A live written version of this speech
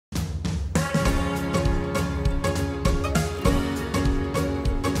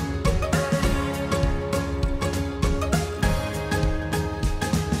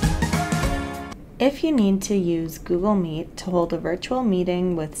If you need to use Google Meet to hold a virtual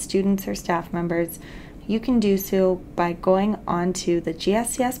meeting with students or staff members, you can do so by going onto the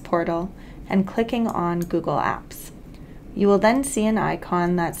GSCS portal and clicking on Google Apps. You will then see an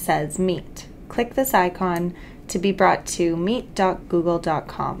icon that says Meet. Click this icon to be brought to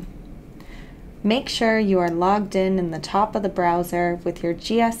meet.google.com. Make sure you are logged in the top of the browser with your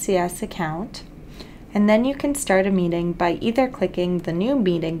GSCS account, and then you can start a meeting by either clicking the New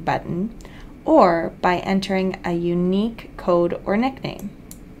Meeting button or by entering a unique code or nickname.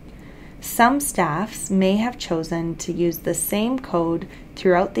 Some staffs may have chosen to use the same code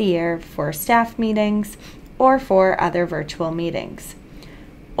throughout the year for staff meetings or for other virtual meetings.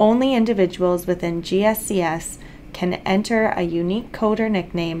 Only individuals within GSCS can enter a unique code or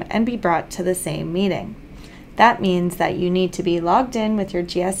nickname and be brought to the same meeting. That means that you need to be logged in with your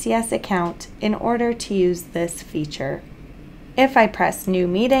GSCS account in order to use this feature. If I press New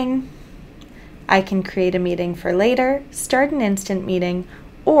Meeting, I can create a meeting for later, start an instant meeting,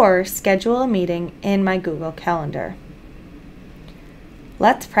 or schedule a meeting in my Google Calendar.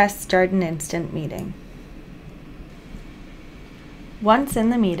 Let's press Start an Instant Meeting. Once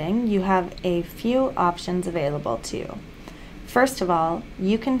in the meeting, you have a few options available to you. First of all,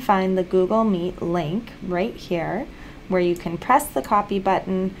 you can find the Google Meet link right here, where you can press the copy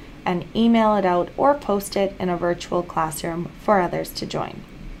button and email it out or post it in a virtual classroom for others to join.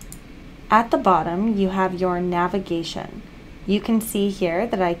 At the bottom, you have your navigation. You can see here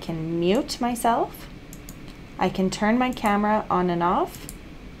that I can mute myself, I can turn my camera on and off,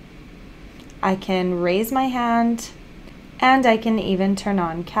 I can raise my hand, and I can even turn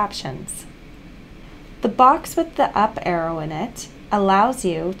on captions. The box with the up arrow in it allows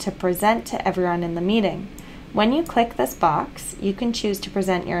you to present to everyone in the meeting. When you click this box, you can choose to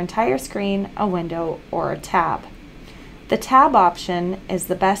present your entire screen, a window, or a tab. The tab option is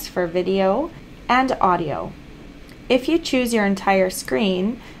the best for video and audio. If you choose your entire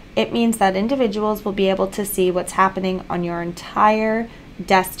screen, it means that individuals will be able to see what's happening on your entire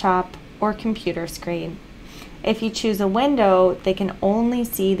desktop or computer screen. If you choose a window, they can only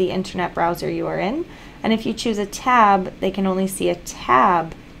see the internet browser you are in, and if you choose a tab, they can only see a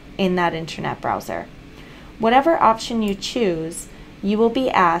tab in that internet browser. Whatever option you choose, you will be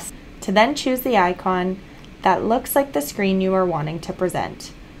asked to then choose the icon that looks like the screen you are wanting to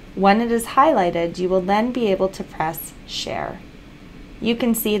present. When it is highlighted, you will then be able to press Share. You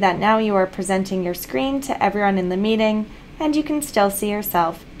can see that now you are presenting your screen to everyone in the meeting, and you can still see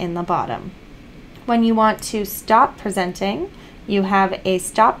yourself in the bottom. When you want to stop presenting, you have a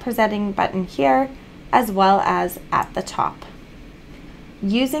Stop Presenting button here, as well as at the top.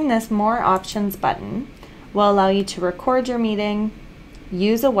 Using this More Options button will allow you to record your meeting,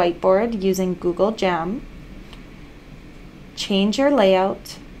 use a whiteboard using Google Jam, change your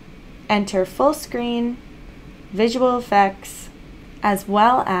layout, enter full screen, visual effects, as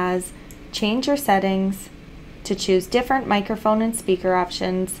well as change your settings to choose different microphone and speaker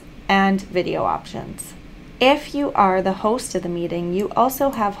options and video options. If you are the host of the meeting, you also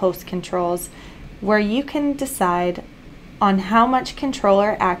have host controls where you can decide on how much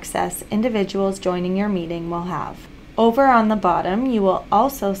controller access individuals joining your meeting will have. Over on the bottom, you will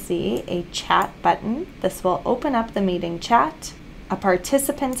also see a chat button. This will open up the meeting chat, a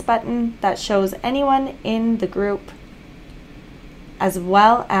participants button that shows anyone in the group, as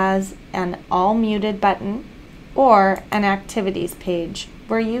well as an all muted button or an activities page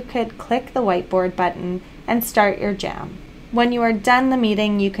where you could click the whiteboard button and start your jam. When you are done the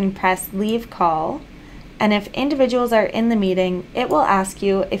meeting, you can press Leave Call, and if individuals are in the meeting, it will ask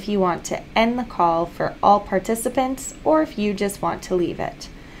you if you want to end the call for all participants or if you just want to leave it.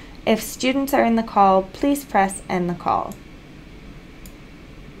 If students are in the call, please press End the Call.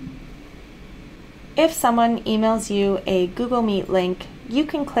 If someone emails you a Google Meet link, you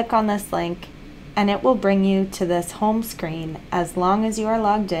can click on this link and it will bring you to this home screen as long as you are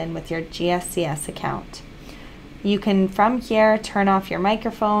logged in with your GSCS account. You can from here turn off your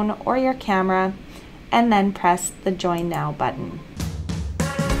microphone or your camera and then press the Join Now button.